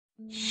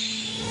I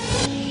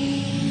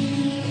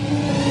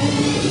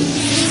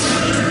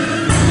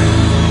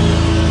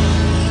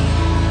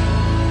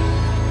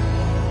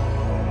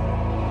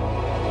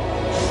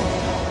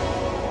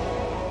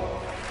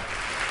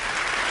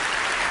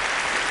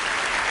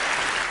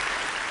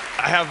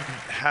have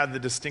had the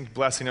distinct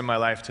blessing in my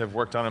life to have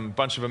worked on a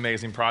bunch of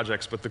amazing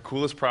projects, but the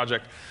coolest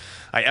project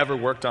I ever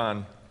worked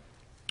on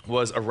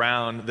was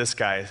around this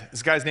guy.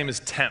 This guy's name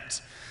is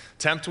TEMPT.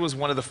 TEMPT was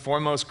one of the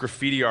foremost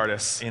graffiti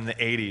artists in the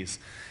 80s,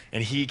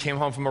 and he came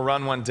home from a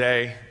run one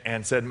day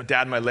and said,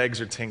 "Dad, my legs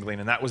are tingling,"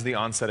 and that was the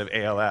onset of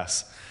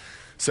ALS.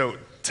 So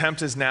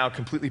TEMPT is now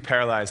completely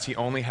paralyzed. He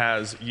only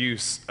has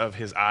use of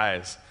his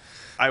eyes.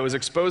 I was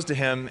exposed to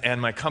him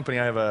and my company.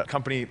 I have a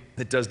company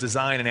that does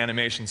design and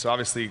animation, so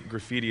obviously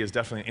graffiti is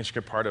definitely an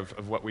intricate part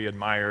of what we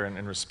admire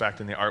and respect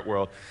in the art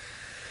world.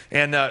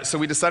 And so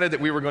we decided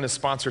that we were going to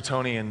sponsor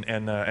Tony and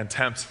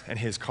TEMPT and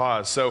his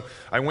cause. So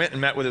I went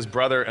and met with his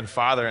brother and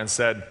father and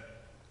said,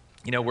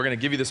 "You know, we're going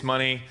to give you this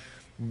money.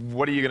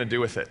 What are you going to do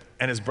with it?"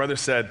 And his brother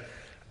said,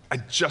 "I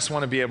just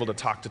want to be able to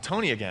talk to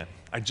Tony again.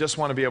 I just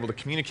want to be able to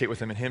communicate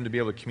with him and him to be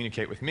able to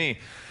communicate with me."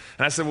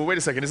 And I said, "Well, wait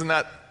a second, isn't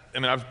that," I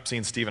mean, I've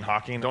seen Stephen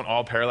Hawking. Don't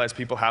all paralyzed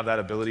people have that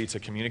ability to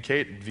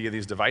communicate via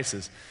these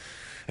devices?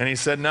 And he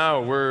said,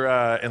 "No,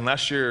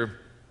 unless you're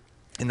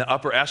in the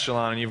upper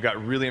echelon and you've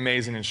got really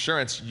amazing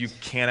insurance, you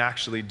can't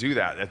actually do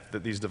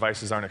that. These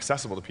devices aren't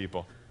accessible to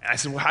people." And I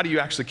said, "Well, how do you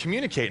actually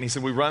communicate?" And he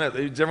said, "We run it."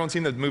 Has everyone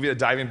seen the movie The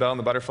Diving Bell and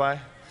the Butterfly?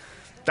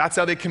 That's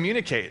how they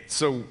communicate.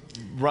 So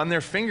run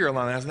their finger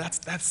along that.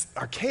 That's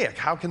archaic.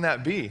 How can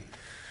that be?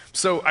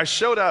 So I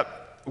showed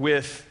up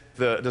with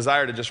the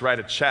desire to just write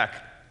a check.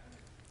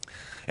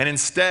 And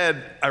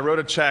instead, I wrote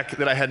a check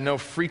that I had no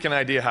freaking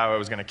idea how I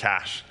was going to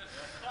cash.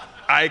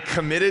 I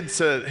committed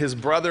to his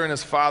brother and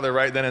his father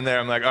right then and there.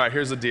 I'm like, all right,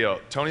 here's the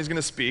deal. Tony's going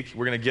to speak.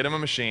 We're going to get him a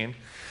machine.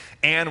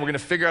 And we're going to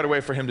figure out a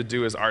way for him to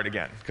do his art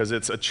again. Because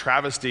it's a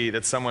travesty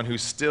that someone who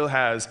still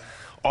has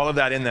all of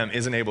that in them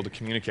isn't able to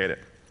communicate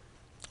it.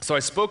 So I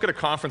spoke at a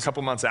conference a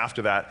couple months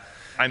after that.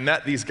 I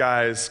met these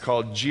guys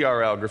called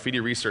GRL, Graffiti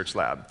Research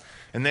Lab.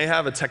 And they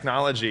have a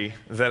technology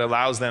that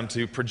allows them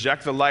to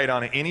project the light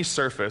on any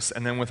surface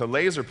and then with a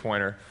laser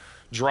pointer,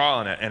 draw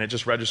on it, and it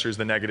just registers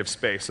the negative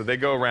space. So they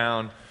go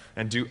around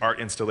and do art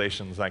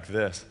installations like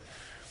this.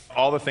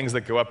 All the things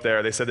that go up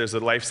there, they said there's a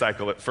life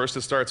cycle. At first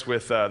it starts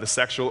with the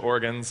sexual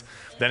organs,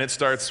 then it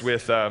starts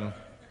with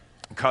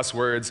cuss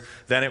words,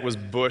 then it was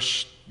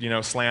Bush,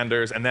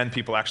 slanders, and then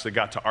people actually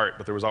got to art,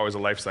 but there was always a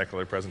life cycle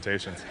of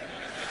presentations.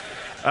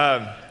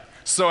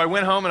 So I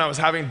went home and I was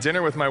having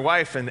dinner with my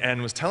wife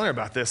and was telling her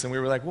about this, and we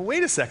were like, well,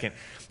 wait a second.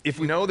 If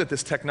we know that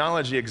this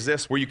technology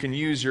exists where you can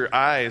use your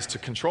eyes to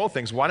control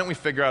things, why don't we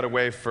figure out a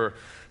way for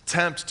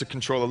TEMPT to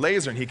control a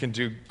laser and he can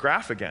do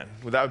graph again?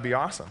 Well, that would be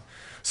awesome.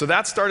 So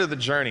that started the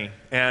journey,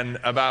 and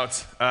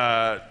about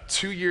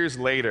 2 years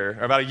later,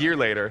 or about a year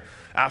later,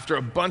 after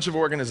a bunch of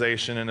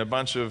organization and a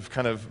bunch of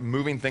kind of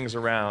moving things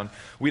around,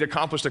 we'd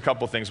accomplished a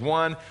couple things.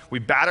 One, we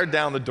battered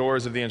down the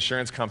doors of the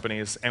insurance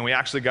companies, and we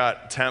actually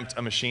got TEMPT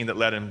a machine that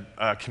let him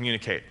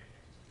communicate.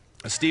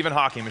 A Stephen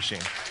Hawking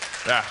machine.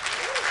 Yeah.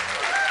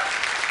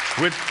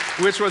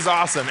 Which was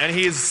awesome. And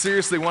he is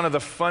seriously one of the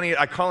funny,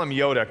 I call him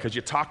Yoda, because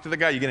you talk to the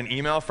guy, you get an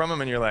email from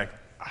him, and you're like,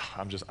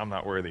 I'm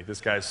not worthy.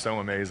 This guy's so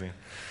amazing.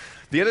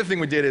 The other thing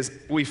we did is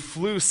we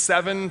flew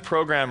 7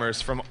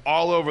 programmers from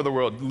all over the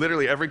world,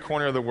 literally every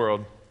corner of the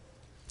world,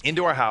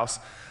 into our house.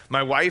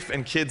 My wife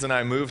and kids and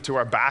I moved to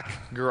our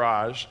back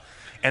garage,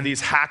 and these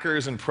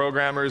hackers and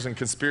programmers and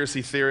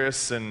conspiracy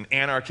theorists and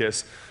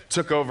anarchists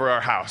took over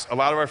our house. A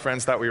lot of our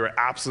friends thought we were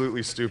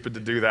absolutely stupid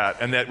to do that,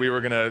 and that we were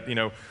going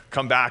to,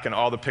 come back and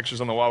all the pictures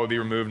on the wall would be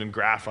removed and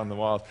graph on the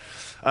walls.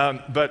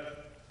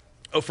 But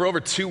for over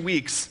 2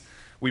 weeks,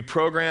 we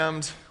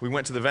programmed. We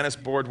went to the Venice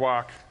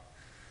boardwalk.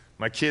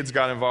 My kids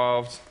got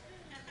involved.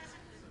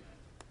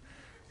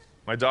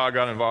 My dog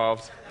got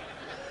involved.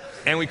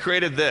 And we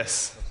created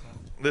this.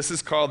 This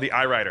is called the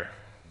EyeWriter.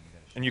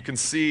 And you can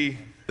see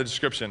the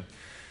description.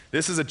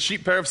 This is a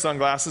cheap pair of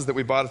sunglasses that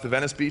we bought at the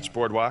Venice Beach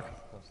boardwalk.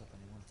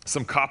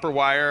 Some copper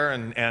wire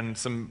and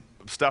some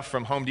stuff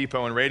from Home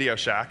Depot and Radio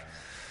Shack.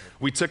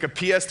 We took a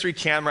PS3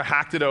 camera,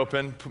 hacked it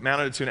open,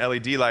 mounted it to an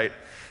LED light,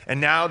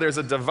 and now there's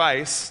a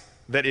device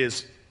that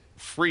is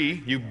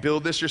free. You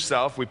build this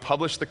yourself. We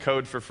publish the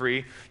code for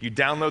free. You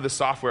download the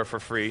software for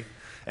free.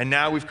 And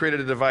now we've created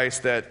a device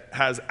that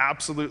has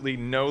absolutely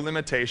no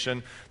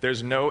limitation.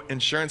 There's no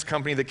insurance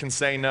company that can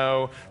say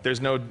no.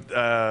 There's no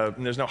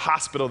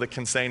hospital that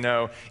can say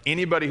no.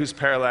 Anybody who's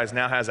paralyzed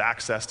now has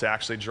access to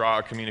actually draw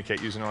or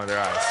communicate using only their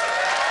eyes.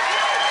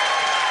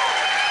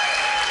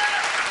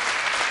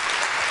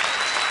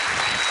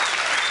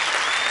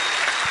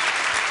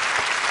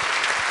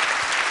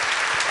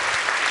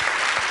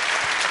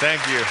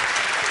 Thank you.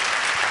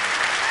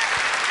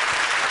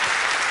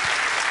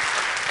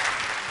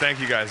 Thank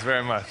you guys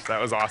very much.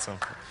 That was awesome.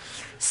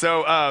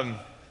 So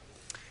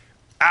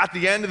at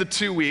the end of the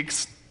 2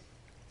 weeks,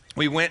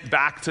 we went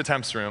back to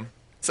TEMPT's room.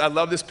 So I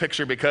love this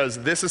picture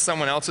because this is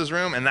someone else's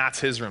room and that's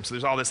his room. So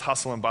there's all this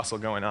hustle and bustle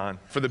going on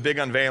for the big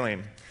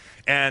unveiling.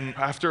 And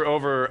after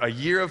over a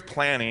year of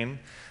planning,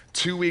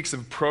 2 weeks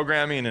of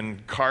programming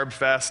and carb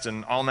fest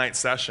and all-night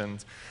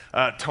sessions,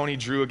 Tony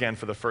drew again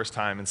for the first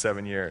time in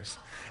 7 years.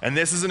 And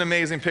this is an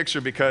amazing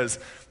picture because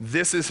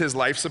this is his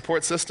life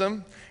support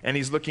system, and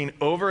he's looking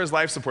over his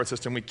life support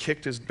system. We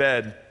kicked his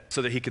bed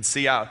so that he could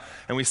see out,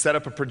 and we set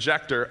up a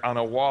projector on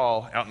a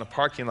wall out in the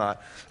parking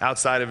lot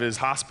outside of his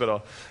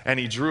hospital, and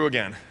he drew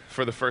again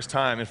for the first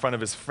time in front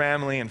of his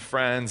family and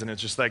friends, and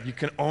it's just like, you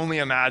can only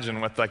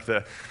imagine what like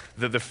the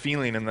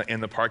feeling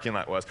in the parking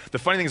lot was. The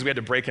funny thing is we had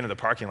to break into the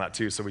parking lot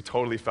too, so we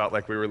totally felt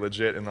like we were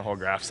legit in the whole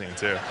graph scene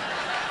too.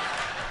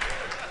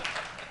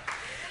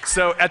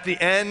 So at the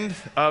end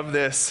of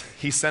this,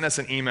 he sent us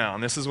an email,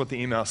 and this is what the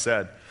email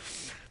said.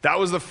 That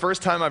was the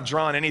first time I've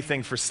drawn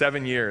anything for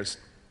 7 years.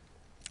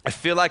 I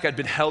feel like I'd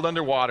been held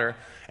underwater,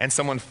 and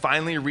someone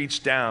finally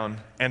reached down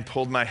and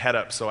pulled my head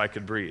up so I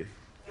could breathe.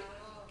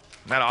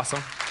 Isn't that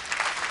awesome?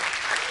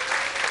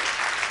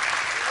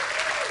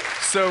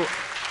 So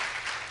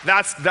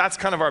that's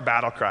kind of our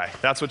battle cry.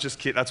 That's what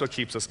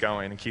keeps us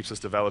going and keeps us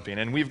developing.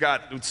 And we've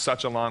got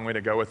such a long way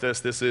to go with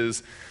this. This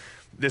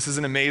is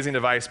an amazing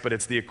device, but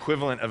it's the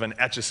equivalent of an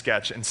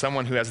Etch-a-Sketch, and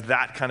someone who has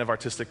that kind of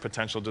artistic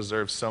potential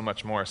deserves so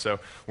much more. So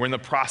we're in the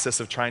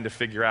process of trying to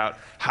figure out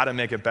how to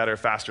make it better,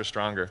 faster,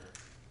 stronger.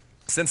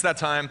 Since that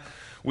time,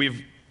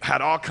 we've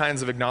had all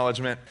kinds of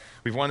acknowledgement.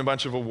 We've won a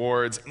bunch of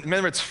awards.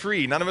 Remember, it's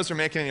free. None of us are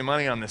making any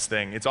money on this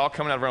thing. It's all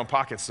coming out of our own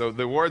pockets. So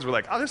the awards were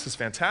like, oh, this is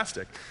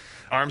fantastic.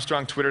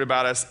 Armstrong Twittered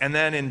about us. And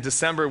then in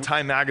December,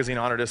 Time Magazine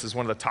honored us as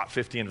one of the top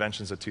 50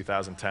 inventions of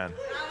 2010,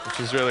 which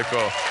is really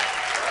cool.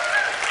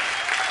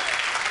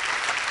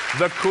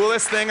 The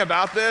coolest thing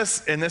about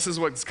this, and this is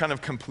what's kind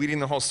of completing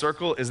the whole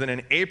circle, is that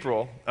in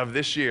April of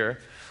this year,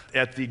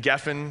 at the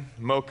Geffen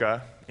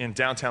MoCA in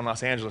downtown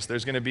Los Angeles,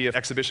 there's going to be an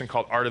exhibition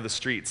called Art of the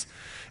Streets.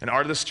 And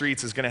Art of the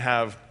Streets is going to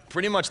have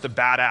pretty much the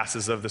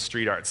badasses of the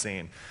street art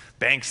scene.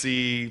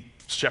 Banksy,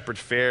 Shepard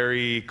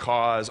Fairey,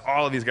 Cause,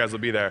 all of these guys will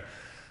be there.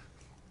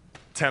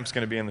 TEMPT's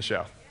going to be in the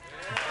show,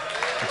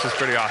 which is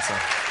pretty awesome.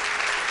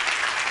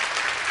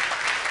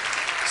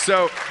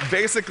 So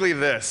basically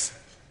this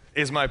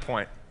is my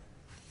point.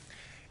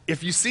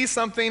 If you see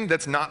something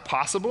that's not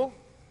possible,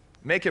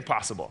 make it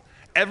possible.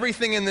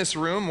 Everything in this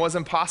room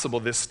wasn't possible.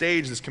 This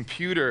stage, this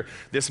computer,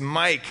 this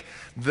mic,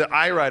 the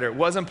EyeWriter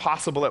wasn't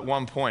possible at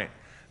one point.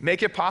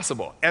 Make it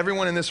possible.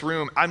 Everyone in this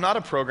room, I'm not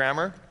a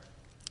programmer,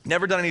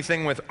 never done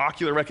anything with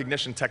ocular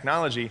recognition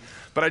technology,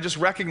 but I just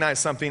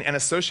recognized something and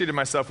associated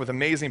myself with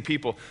amazing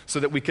people so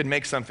that we could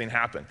make something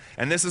happen.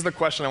 And this is the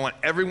question I want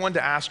everyone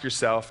to ask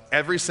yourself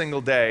every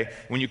single day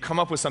when you come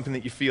up with something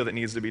that you feel that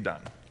needs to be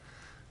done.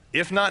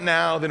 If not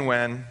now, then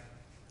when?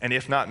 And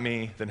if not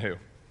me, then who?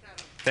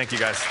 Thank you,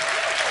 guys.